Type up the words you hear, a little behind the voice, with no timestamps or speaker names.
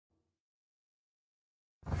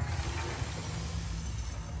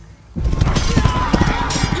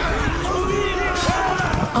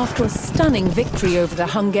After a stunning victory over the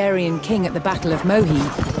Hungarian king at the Battle of Mohi,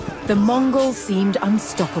 the Mongols seemed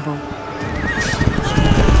unstoppable.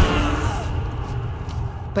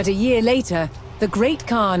 But a year later, the great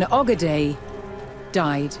Khan Ogedei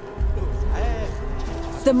died.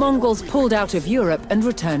 The Mongols pulled out of Europe and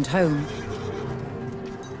returned home.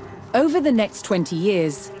 Over the next 20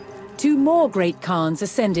 years, two more great Khans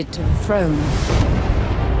ascended to the throne.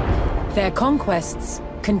 Their conquests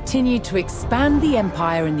continued to expand the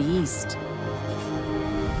empire in the east.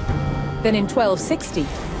 Then in 1260,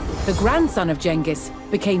 the grandson of Genghis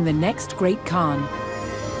became the next great Khan.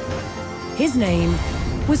 His name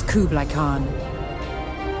was Kublai Khan.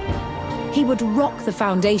 He would rock the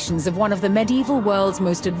foundations of one of the medieval world's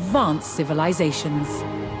most advanced civilizations,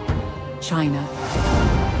 China.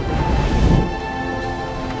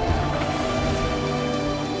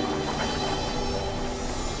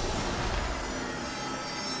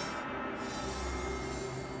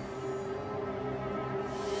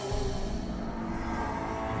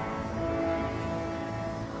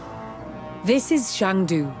 This is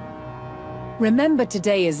Shangdu. Remembered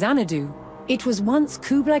today as Xanadu, it was once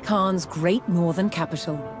Kublai Khan's great northern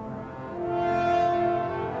capital.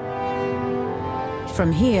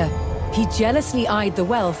 From here, he jealously eyed the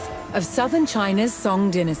wealth of southern China's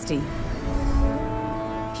Song dynasty.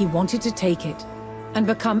 He wanted to take it and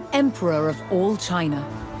become emperor of all China.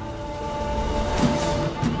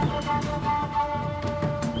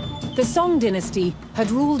 The Song dynasty had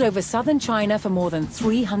ruled over southern China for more than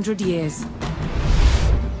 300 years.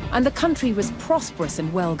 And the country was prosperous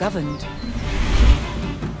and well-governed.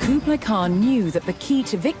 Kublai Khan knew that the key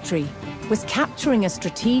to victory was capturing a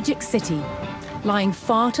strategic city lying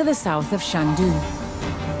far to the south of Shangdu.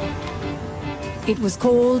 It was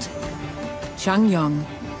called Changyang.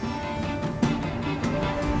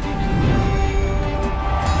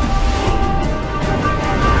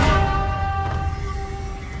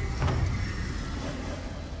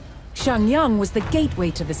 Changyang was the gateway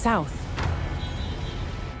to the south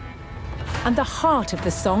and the heart of the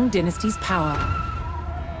Song dynasty's power.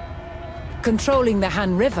 Controlling the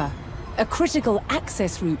Han River, a critical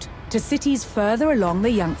access route to cities further along the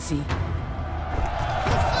Yangtze.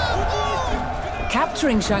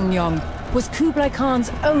 Capturing Changyang was Kublai Khan's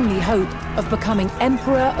only hope of becoming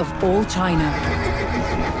emperor of all China.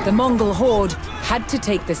 The Mongol horde had to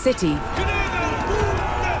take the city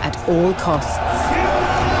at all costs.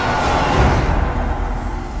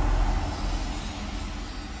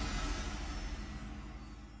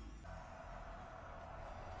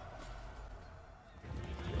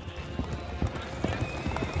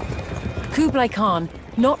 Kublai Khan,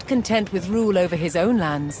 not content with rule over his own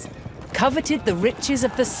lands, coveted the riches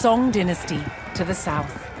of the Song dynasty to the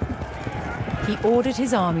south. He ordered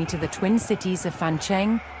his army to the twin cities of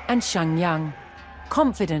Fancheng and Shenyang,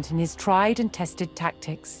 confident in his tried and tested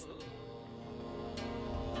tactics.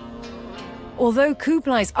 Although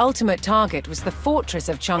Kublai's ultimate target was the fortress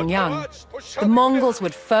of Changyang, the Mongols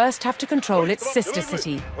would first have to control its sister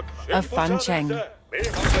city of Fancheng.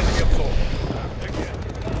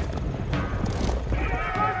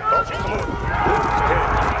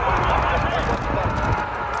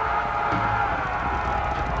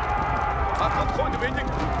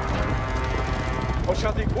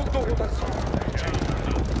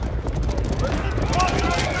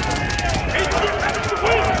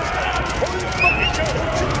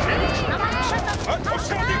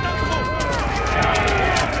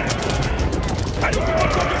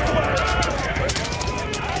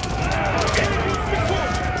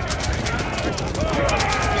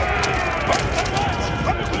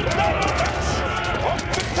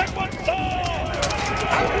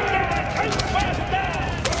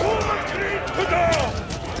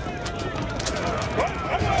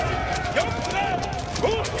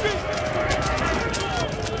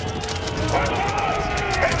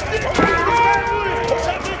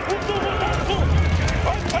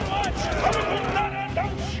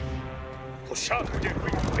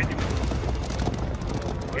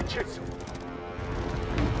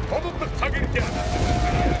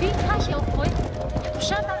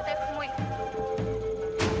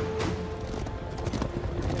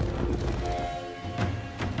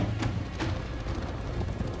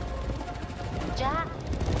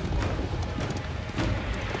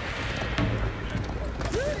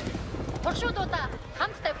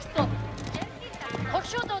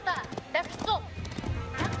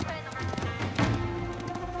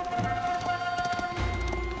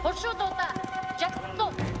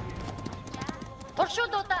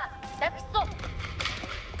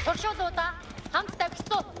 Torşodo'da hamster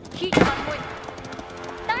pisto hiç varmıyor.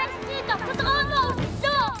 Dersi de kızgın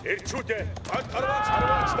olsun. Эрчүүдээ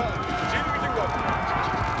арваач та жиргэлэн гоо.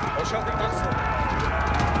 Ошаадын гарсан.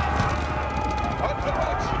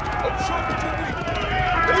 Арваач өчшөө бичүний.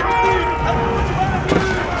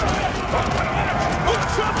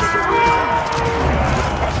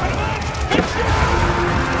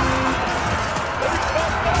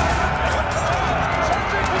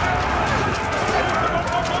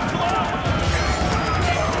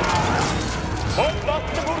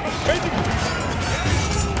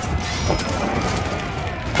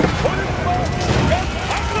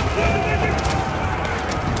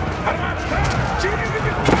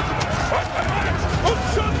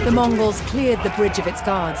 The Mongols cleared the bridge of its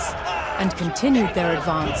guards and continued their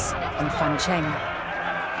advance on Fancheng.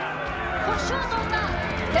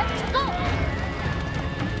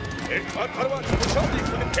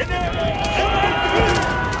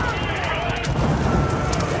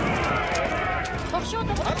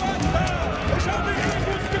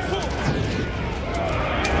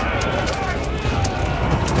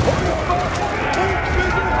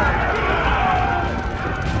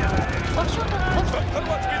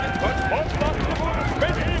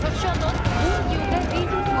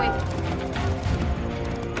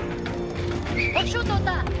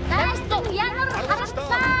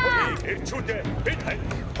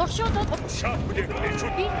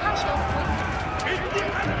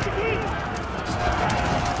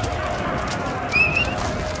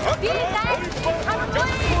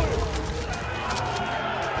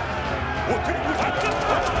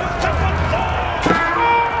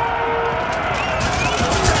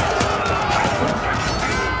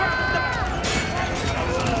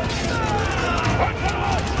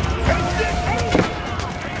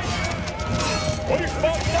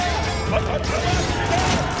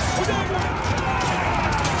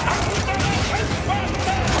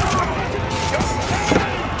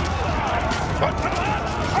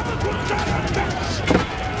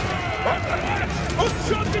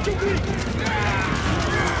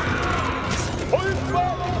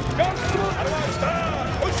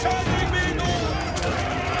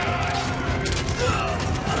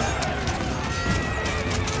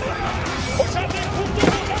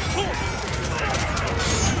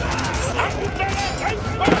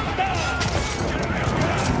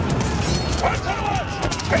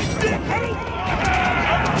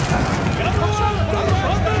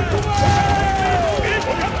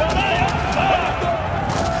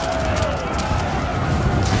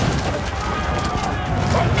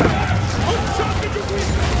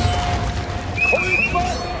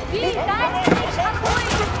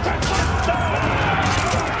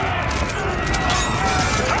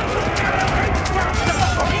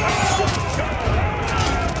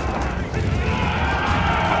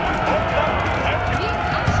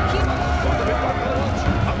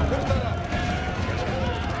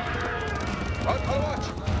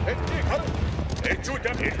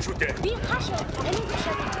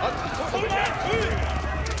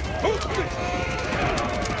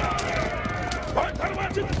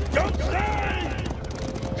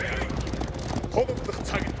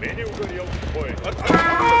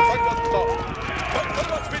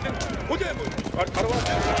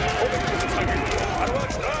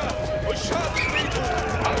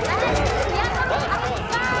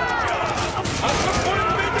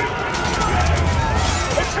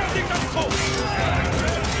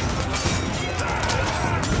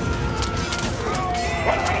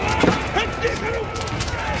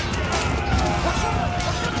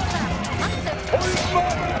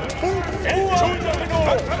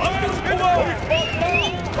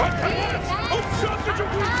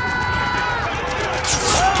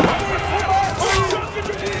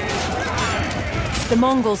 The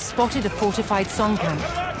Mongols spotted a fortified song camp,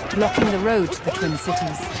 blocking the road to the twin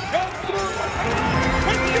cities.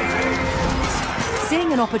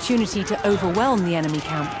 Seeing an opportunity to overwhelm the enemy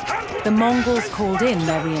camp, the Mongols called in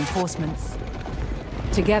their reinforcements.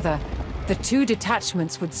 Together, the two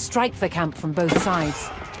detachments would strike the camp from both sides,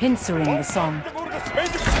 pincering the song.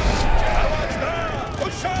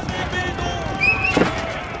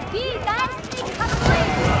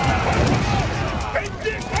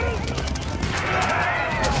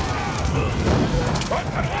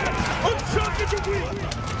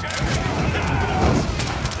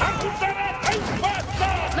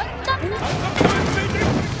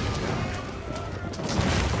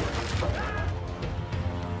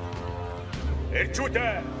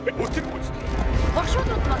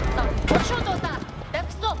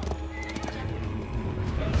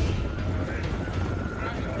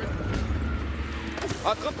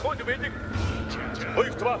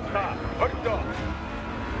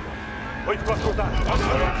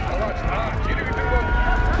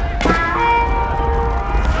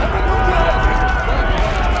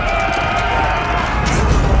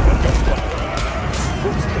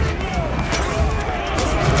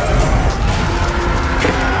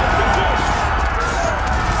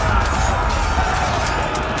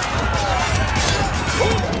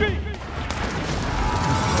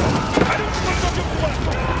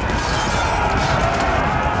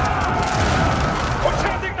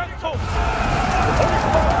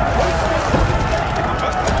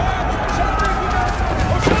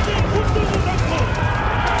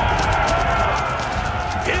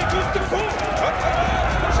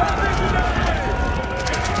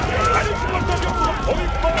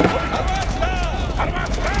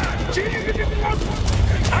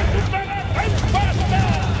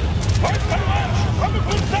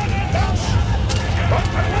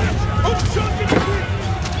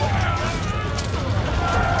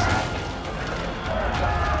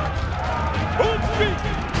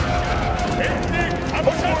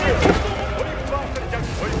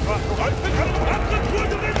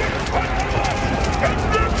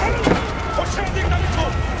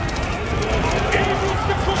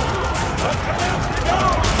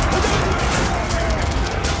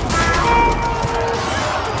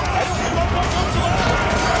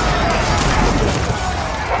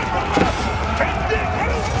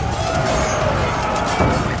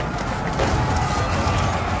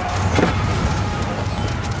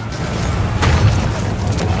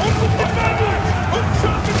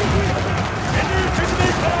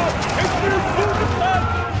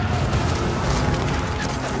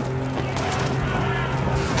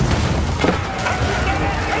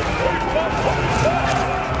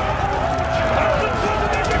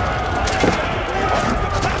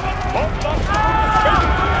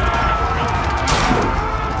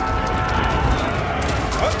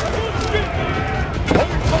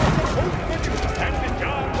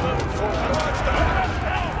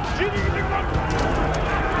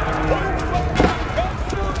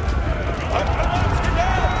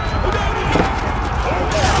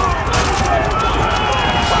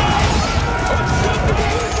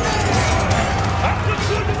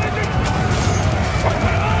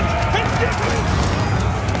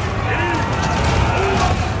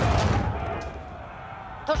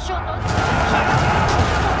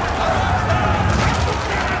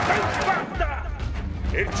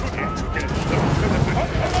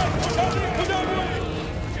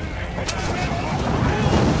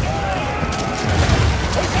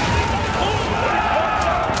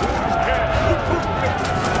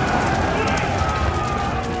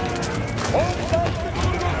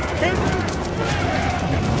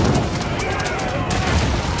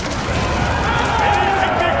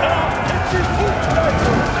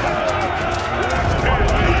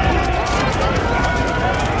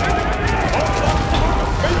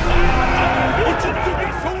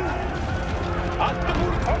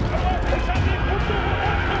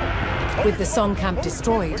 With the Song camp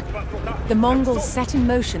destroyed, the Mongols set in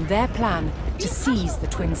motion their plan to seize the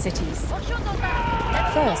twin cities.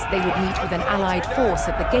 First, they would meet with an allied force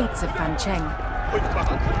at the gates of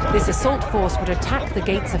Fancheng. This assault force would attack the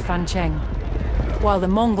gates of Fancheng, while the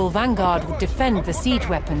Mongol vanguard would defend the siege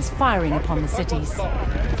weapons firing upon the cities.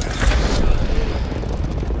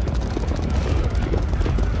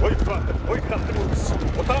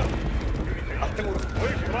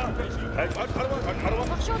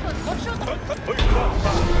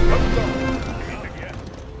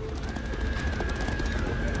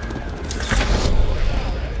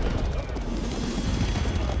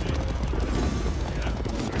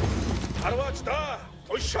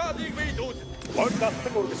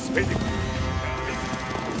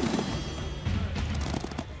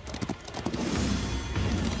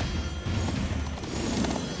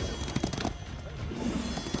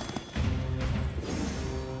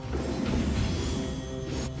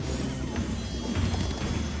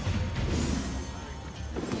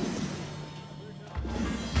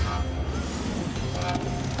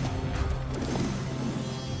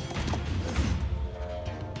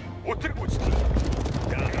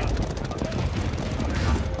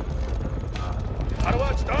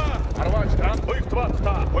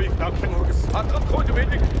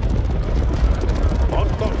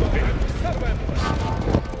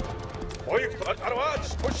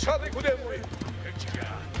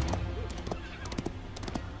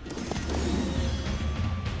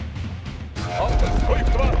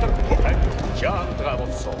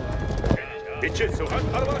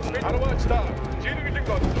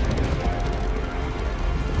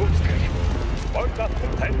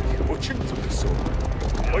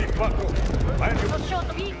 Оих баку. Байна юу?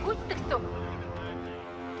 Туршууд би гүйцэтгэв.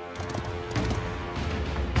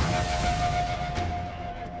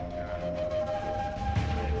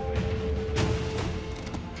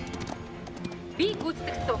 Би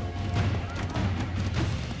гүйцэтгэв.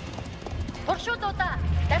 Туршуудаа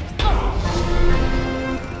давсан.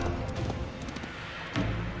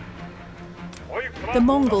 The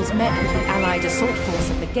Mongols met with the Allied assault force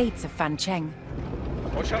at the gates of Fancheng.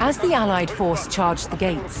 As the Allied force charged the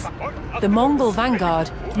gates, the Mongol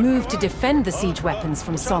vanguard moved to defend the siege weapons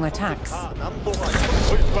from Song attacks.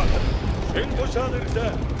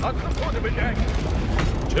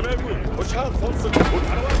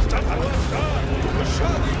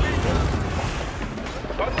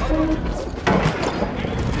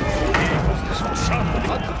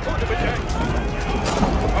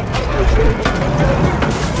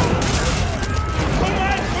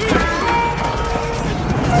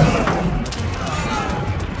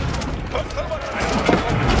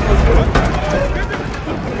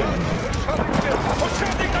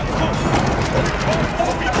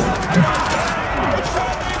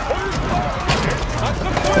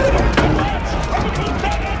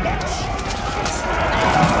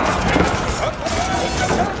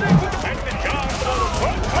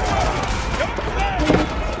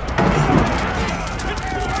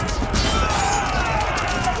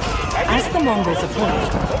 As the Mongols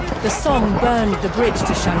approached, the Song burned the bridge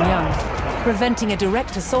to Shenyang, preventing a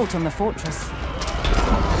direct assault on the fortress.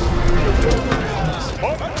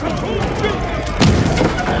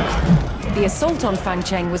 The assault on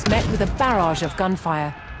Fancheng was met with a barrage of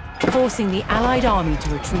gunfire, forcing the Allied army to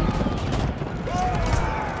retreat.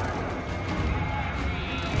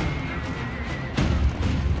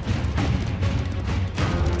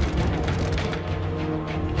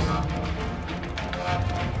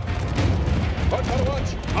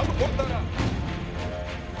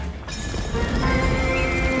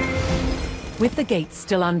 With the gates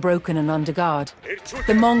still unbroken and under guard,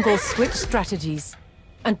 the Mongols switched strategies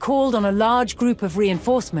and called on a large group of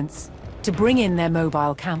reinforcements to bring in their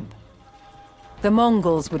mobile camp. The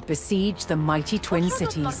Mongols would besiege the mighty twin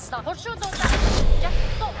cities.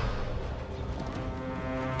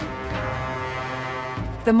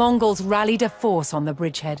 The Mongols rallied a force on the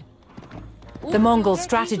bridgehead. The Mongol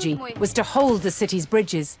strategy was to hold the city's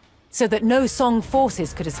bridges so that no Song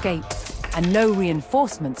forces could escape and no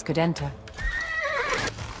reinforcements could enter.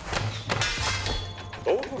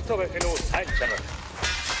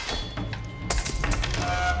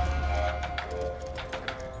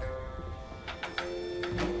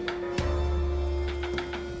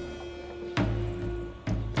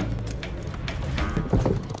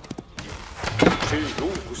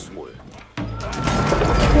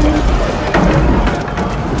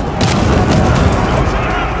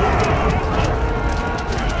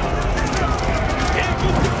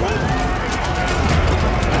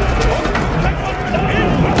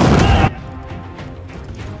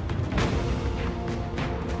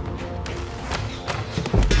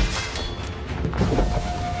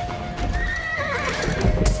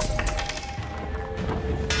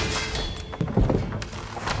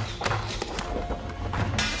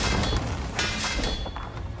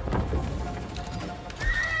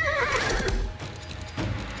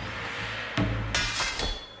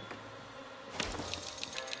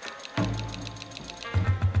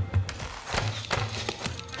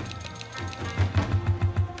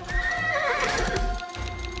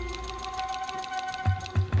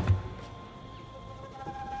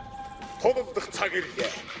 Тулдах цаг ирлээ.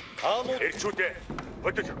 Таамууд ирчүүдээ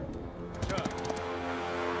бодож.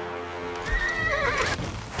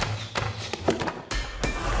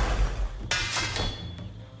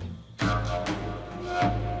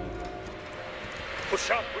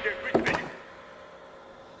 Ушаат бүдэг бид.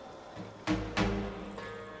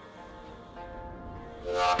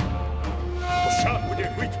 Ушаат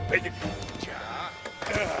бүдэг бид.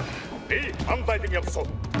 Би амбайдын явсан.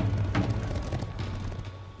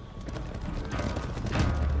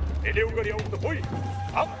 Элеугар явуулдаг хой.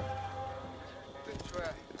 Ам.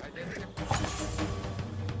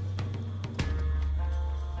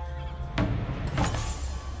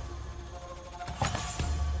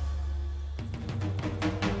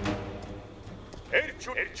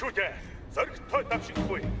 Эрчүүдээ зөрөгтэй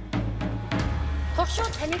давшихгүй.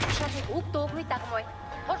 Туршууд таны тушаалыг үг дуугүй дагмай.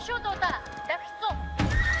 Туршуудаа давхсан.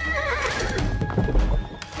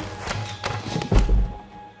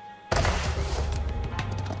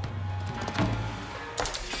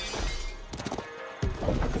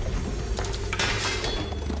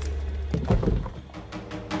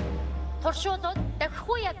 Туршуудад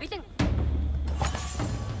давхгүй яа бэлэн.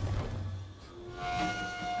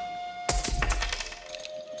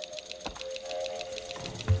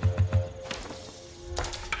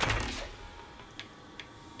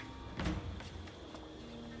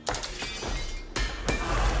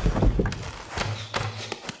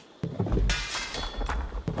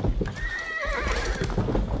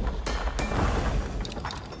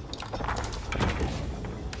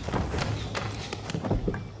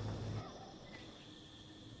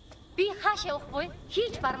 Цааш явахгүй,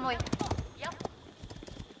 хийж бармуу. Яв.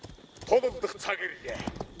 Тулалдах цаг ирлээ.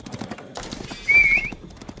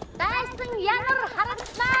 Дайсан янар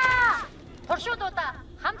хараглаа. Туршуудаа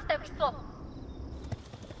хамт тавьчихсан.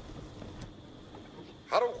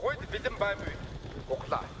 Харав хойд бэлэн баймгүй.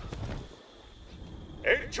 Гуглаа.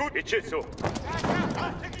 Эрчүүд ичээсөө.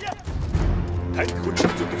 Танд хүч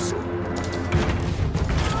зүтгэсэн.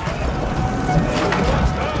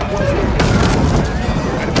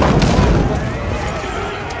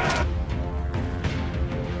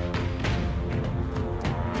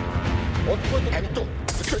 Отгод амту.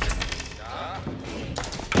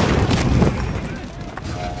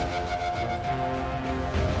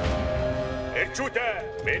 Эрчүүдээ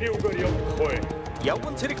миний үгээр явахгүй.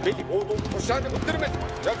 Явган цэрэг бэлэг уудуу тушааны өдөрмөл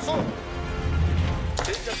явсан.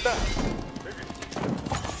 Тэгэлдэ.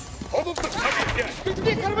 Холдох цагийг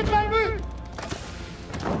бидний гармад баймгүй.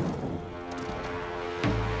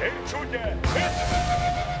 Эрчүүдээ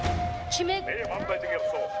Чимээ මේ මම්බයිද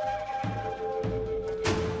явсан.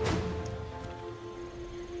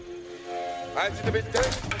 Ажид бэлтэй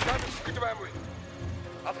тушааны гэж баймгүй.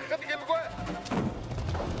 Алхахад гэмгүй.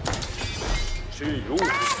 Чи юу?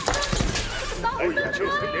 Ой,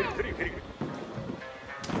 чөөхөн нэртрийг хэрэг.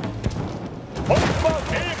 Отбаа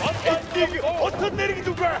ийм хатгийг отод нэргэж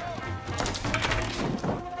үгүй.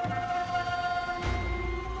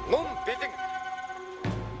 Нум бэлэн.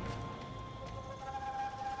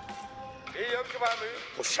 Явж баймгүй.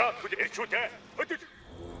 Тушаад бүл эрчүүдээ. Өдөж.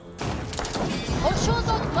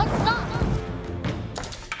 туршуудууд морьсон.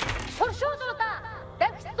 Туршуудаа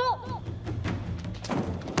давхсан.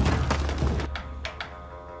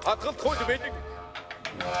 Хатгалт хойд бэлэг.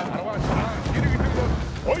 Арваач хэрэг идэг бол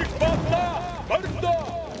ой баалаа. Морьсон.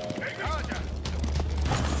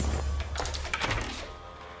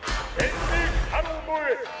 Энийг харуулмаа.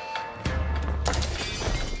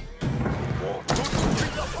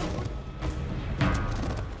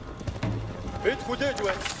 Эд хүлээж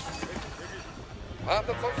байна.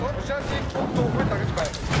 Хатад сонсоор шаардыг төгтөөгөө тагж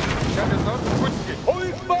байна. Шаардыг сор хүчтэй. Ой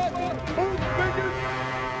баалаа.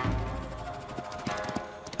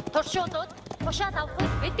 Туршуудууд тушаад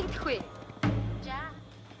авахыг мэддэхгүй. За.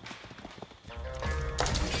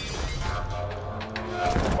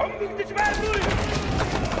 Бомбигдэж байна.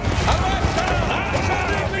 Аваа!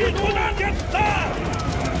 Би дунаа гэнтаа.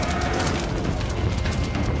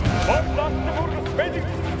 Бомблат бүрх бэлэг.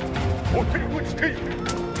 Өтөр хүчтэй.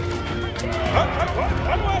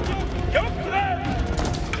 Аваа! Явтраа!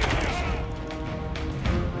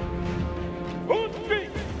 Үгүй!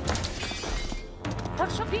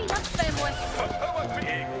 Туршуу би явсан юм уу? Аваа би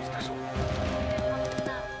үсгэсэн.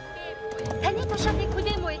 Таны тушаатыг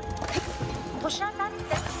хүлээмгүй. Тушаатаа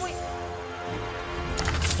давхгүй.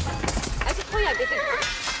 Ажид хояа гэдэг.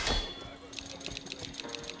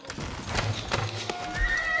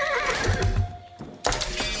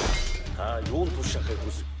 Юун тушаахыг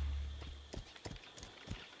хүс.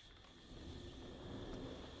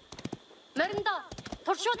 Мөрөндөө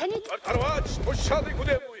туршуу таны Арваач тушаалыг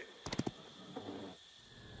хүлээгүй.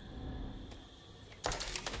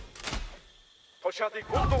 Тушаалыг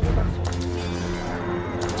гүйлдүүгүүр.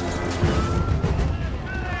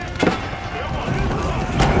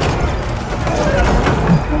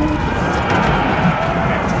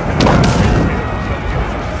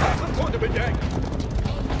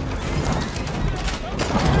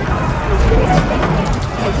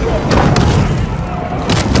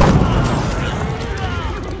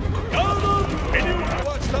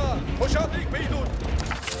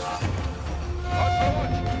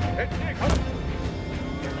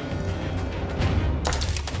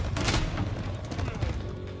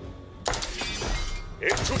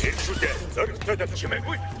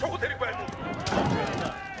 Чимээгүй чухал хэрэг байна.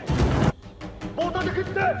 Бодоод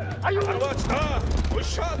ихтэй. Аюу. Арваач та.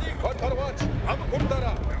 Ушаадыг хатарваач. Ам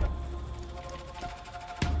гурдаараа.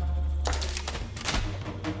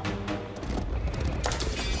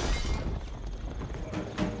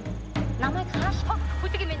 намайг хааш хог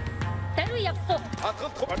хүдэг минь. Даруй явсан.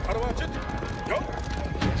 Хатгалт хатарваачд. Ёо.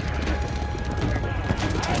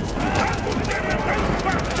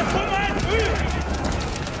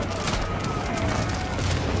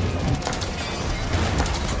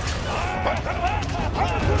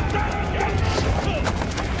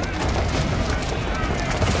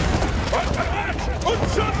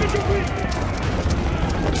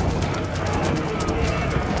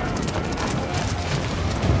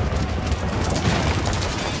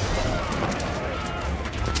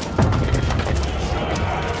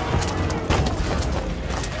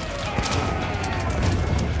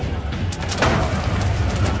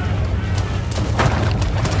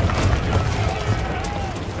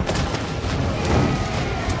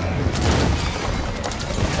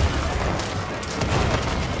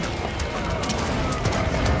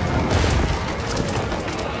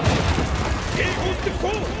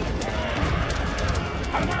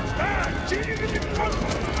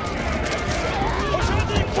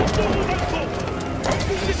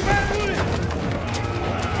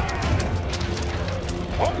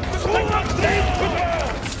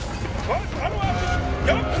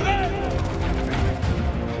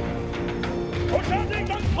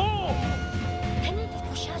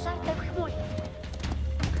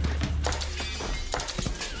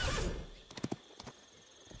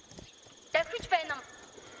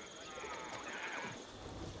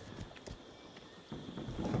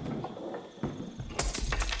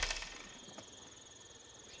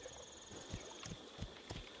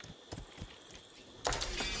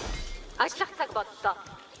 Ажиллах цаг боллоо.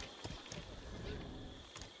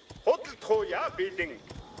 Худалдах уу яа бэлэн.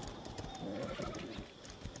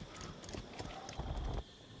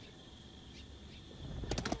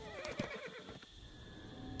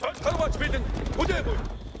 Тарваач бэлэн. Хүлээ буй.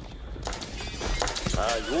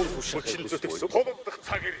 Юу хүсэж зүтгэсэн тулдах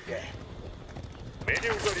цаг ирлээ.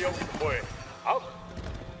 Миний үгээр явах буй. Ав.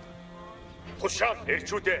 Тушаал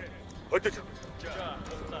эрчүүдээ. Хөдөл.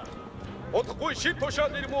 Удахгүй шид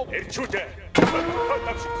тушаал ирмүү эрчүүдээ.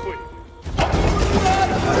 Тавшиггүй.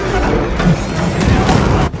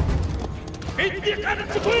 Бидний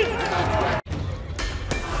гарахгүй.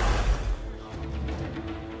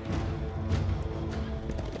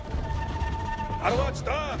 Арваач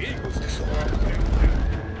та би хүссэн.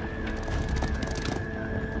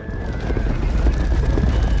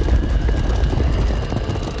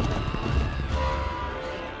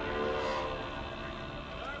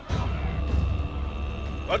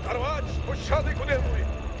 Тарваач тушаалыг хүлээвгүй.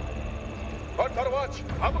 Тарваач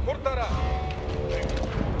амг хурдаараа.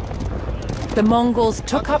 The Mongols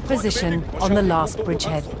took up position on the last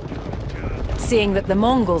bridgehead. Seeing that the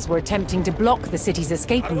Mongols were attempting to block the city's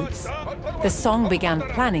escape routes, the Song began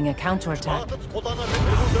planning a counterattack.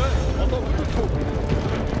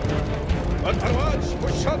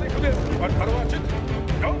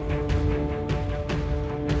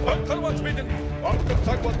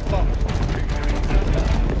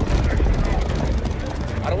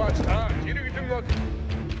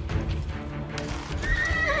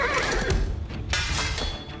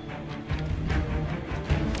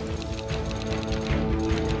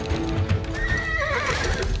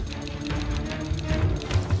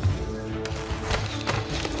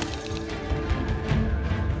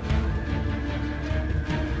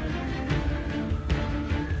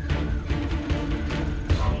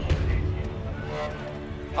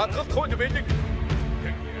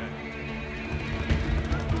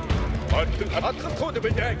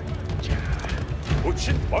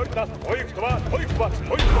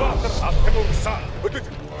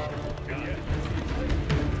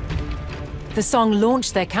 The Song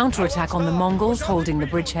launched their counterattack on the Mongols holding the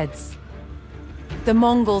bridgeheads. The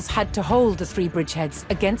Mongols had to hold the three bridgeheads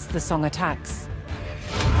against the Song attacks.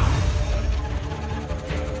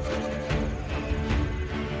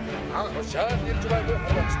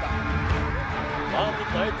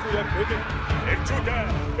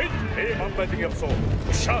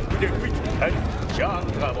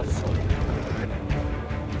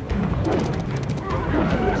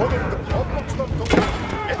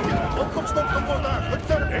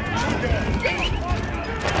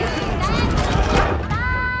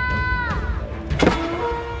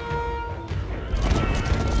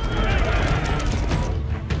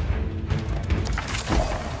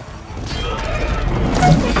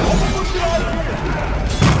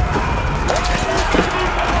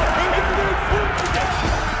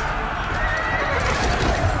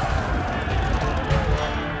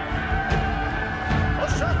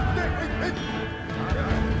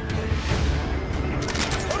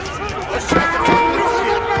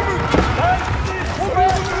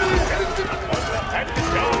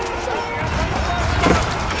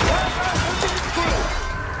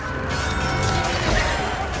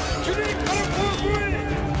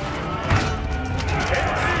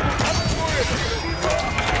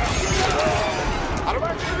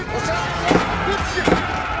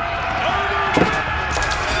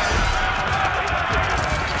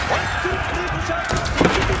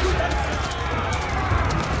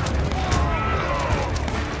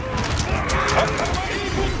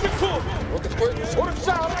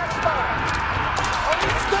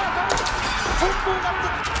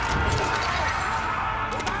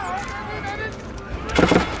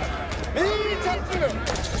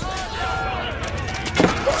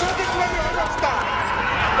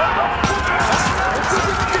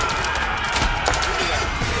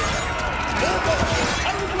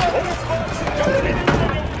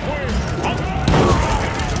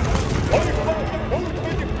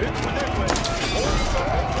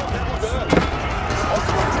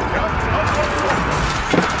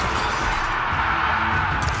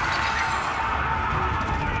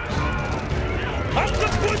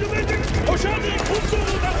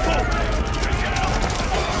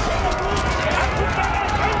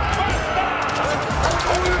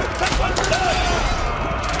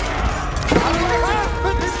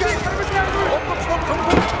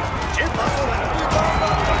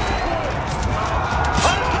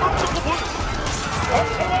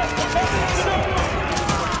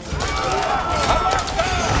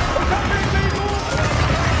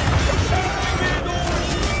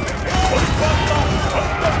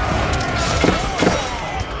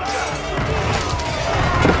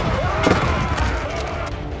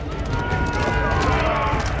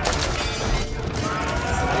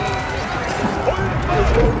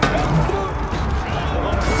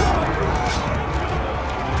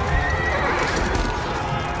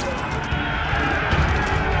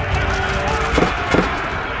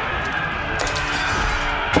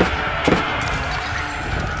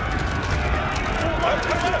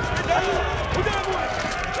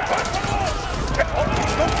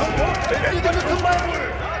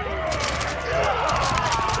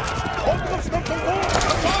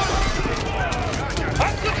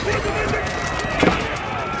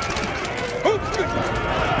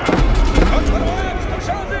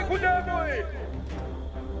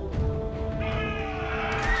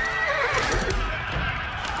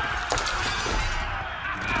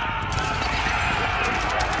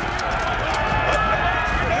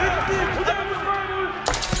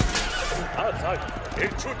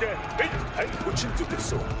 대추대 멘탈 고친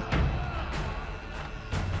듯했소.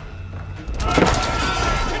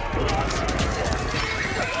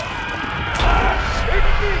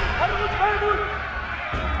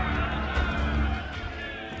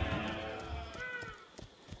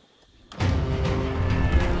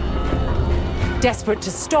 Desperate to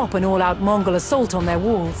stop an all-out Mongol assault on their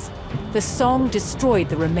walls, the Song destroyed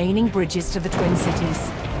the remaining bridges to the Twin Cities.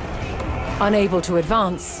 Unable to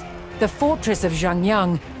advance, the fortress of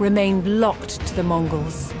Zhangyang remained locked to the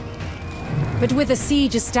Mongols. But with a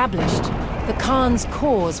siege established, the Khan's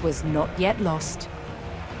cause was not yet lost.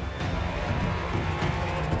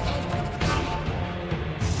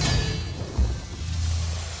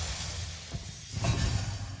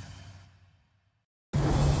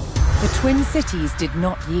 The Twin Cities did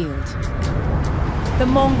not yield. The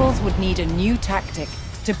Mongols would need a new tactic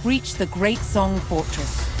to breach the Great Song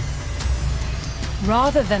fortress.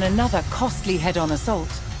 Rather than another costly head-on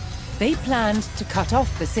assault, they planned to cut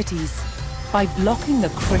off the cities by blocking the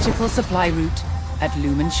critical supply route at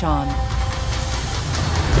Lumanshan.